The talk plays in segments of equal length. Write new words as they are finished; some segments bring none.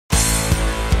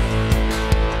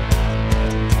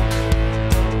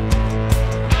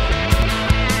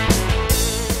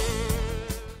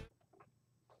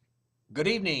Good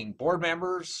evening, board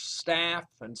members, staff,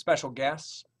 and special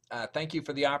guests. Thank you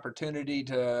for the opportunity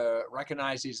to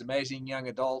recognize these amazing young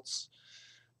adults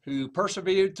who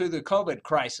persevered through the COVID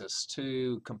crisis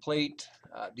to complete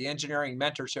the engineering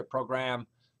mentorship program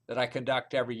that I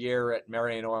conduct every year at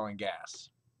Merrion Oil and Gas.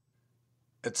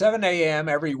 At 7 a.m.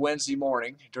 every Wednesday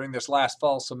morning during this last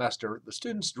fall semester, the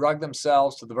students drug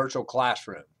themselves to the virtual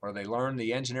classroom where they learn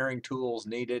the engineering tools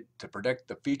needed to predict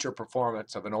the future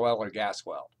performance of an oil or gas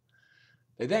well.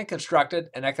 They then constructed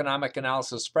an economic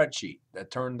analysis spreadsheet that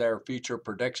turned their future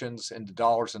predictions into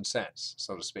dollars and cents,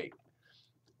 so to speak.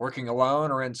 Working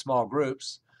alone or in small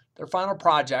groups, their final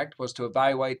project was to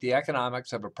evaluate the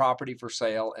economics of a property for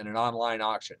sale in an online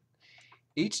auction.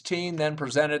 Each team then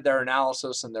presented their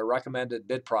analysis and their recommended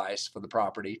bid price for the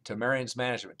property to Merrion's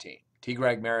management team, T.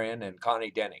 Greg Merrion and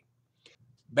Connie Denning.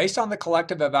 Based on the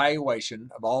collective evaluation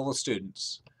of all the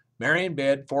students, Merrion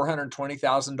bid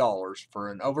 $420,000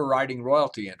 for an overriding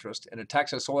royalty interest in a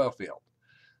Texas oil field.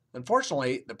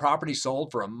 Unfortunately, the property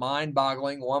sold for a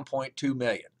mind-boggling $1.2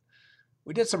 million.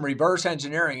 We did some reverse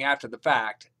engineering after the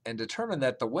fact and determined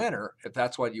that the winner, if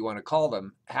that's what you want to call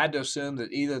them, had to assume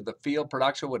that either the field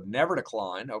production would never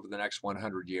decline over the next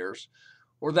 100 years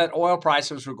or that oil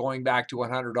prices were going back to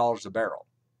 $100 a barrel.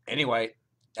 Anyway,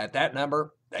 at that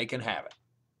number, they can have it.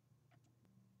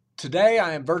 Today,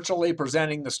 I am virtually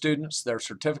presenting the students their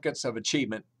certificates of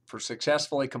achievement for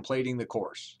successfully completing the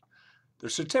course. The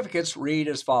certificates read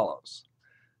as follows.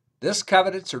 This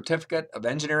coveted certificate of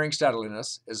engineering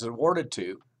steadiness is awarded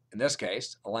to, in this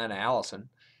case, Alana Allison,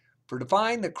 for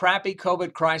defying the crappy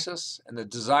COVID crisis and the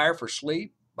desire for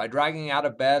sleep by dragging out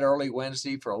of bed early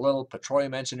Wednesday for a little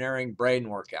petroleum engineering brain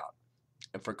workout,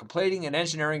 and for completing an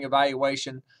engineering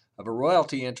evaluation of a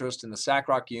royalty interest in the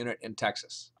SACROC unit in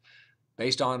Texas.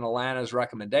 Based on Alana's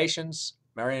recommendations,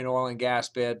 Merrion Oil and Gas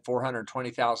bid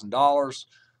 $420,000,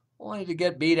 only to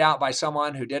get beat out by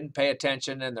someone who didn't pay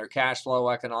attention in their cash flow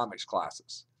economics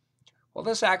classes. While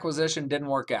this acquisition didn't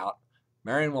work out,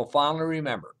 Merrion will fondly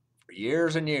remember, for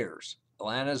years and years,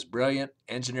 Alana's brilliant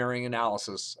engineering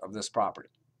analysis of this property.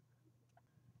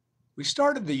 We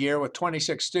started the year with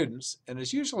 26 students, and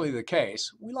as usually the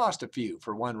case, we lost a few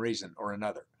for one reason or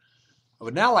another. I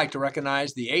would now like to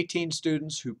recognize the 18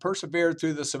 students who persevered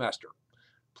through the semester.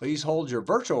 Please hold your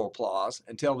virtual applause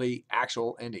until the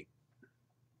actual ending.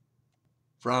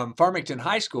 From Farmington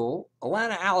High School,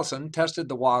 Alana Allison tested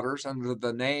the waters under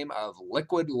the name of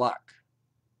Liquid Luck.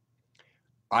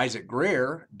 Isaac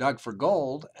Greer dug for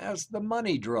gold as the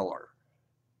Money Driller.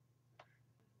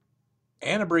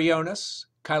 Anna Briones,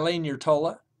 Kylene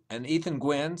Yurtola, and Ethan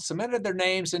Gwynn cemented their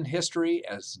names in history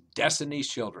as Destiny's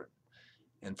Children,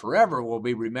 and forever will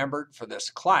be remembered for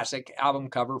this classic album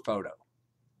cover photo.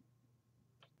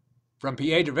 From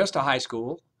Piedra Vista High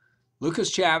School,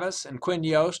 Lucas Chavez and Quinn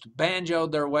Yost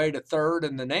banjoed their way to third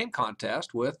in the name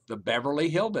contest with the Beverly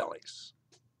Hillbillies.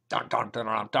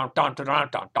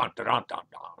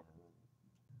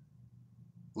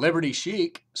 Liberty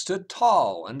Chic stood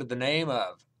tall under the name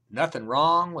of Nothing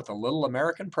Wrong with a Little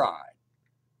American Pride.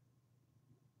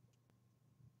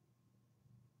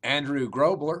 Andrew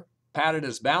Grobler padded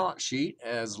his balance sheet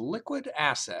as Liquid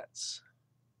Assets.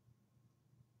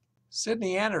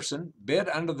 Sidney Anderson bid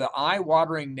under the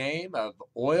eye-watering name of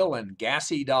Oil and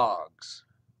Gassy Dogs.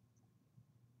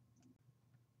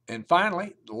 And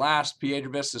finally, the last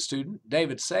Piedra Vista student,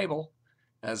 David Sable,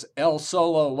 as El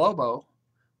Solo Lobo,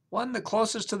 won the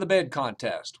closest to the bid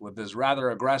contest with his rather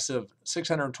aggressive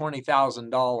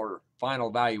 $620,000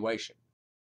 final valuation.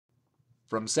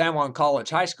 From San Juan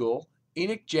College High School,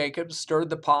 Enoch Jacobs stirred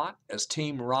the pot as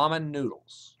Team Ramen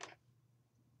Noodles.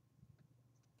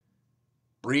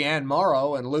 Brianne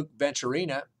Morrow and Luke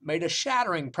Venturina made a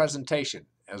shattering presentation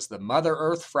as the Mother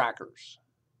Earth Frackers.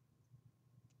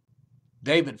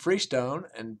 David Freestone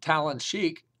and Talon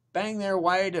Sheik banged their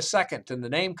way to second in the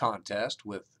name contest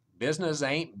with Business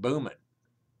Ain't Boomin'.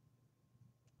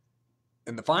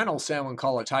 And the final San Juan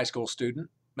College High School student,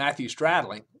 Matthew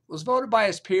Stradling, was voted by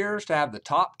his peers to have the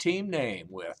top team name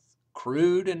with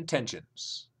Crude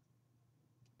Intentions.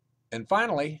 And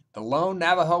finally, the lone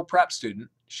Navajo prep student,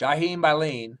 Shaheem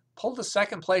Baleen, pulled a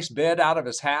second place bid out of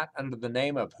his hat under the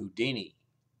name of Houdini.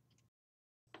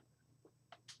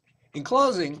 In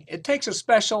closing, it takes a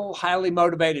special, highly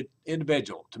motivated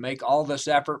individual to make all this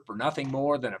effort for nothing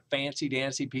more than a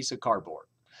fancy-dancy piece of cardboard.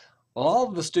 While all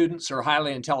of the students are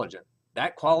highly intelligent,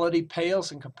 that quality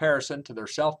pales in comparison to their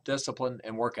self-discipline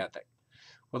and work ethic.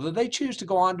 Whether they choose to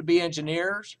go on to be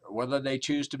engineers, or whether they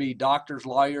choose to be doctors,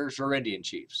 lawyers, or Indian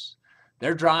chiefs,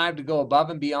 their drive to go above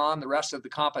and beyond the rest of the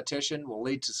competition will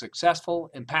lead to successful,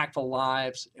 impactful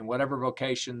lives in whatever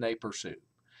vocation they pursue.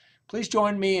 Please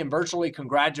join me in virtually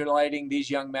congratulating these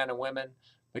young men and women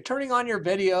by turning on your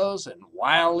videos and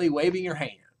wildly waving your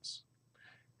hands.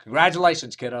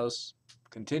 Congratulations, kiddos.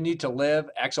 Continue to live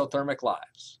exothermic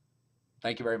lives.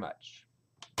 Thank you very much.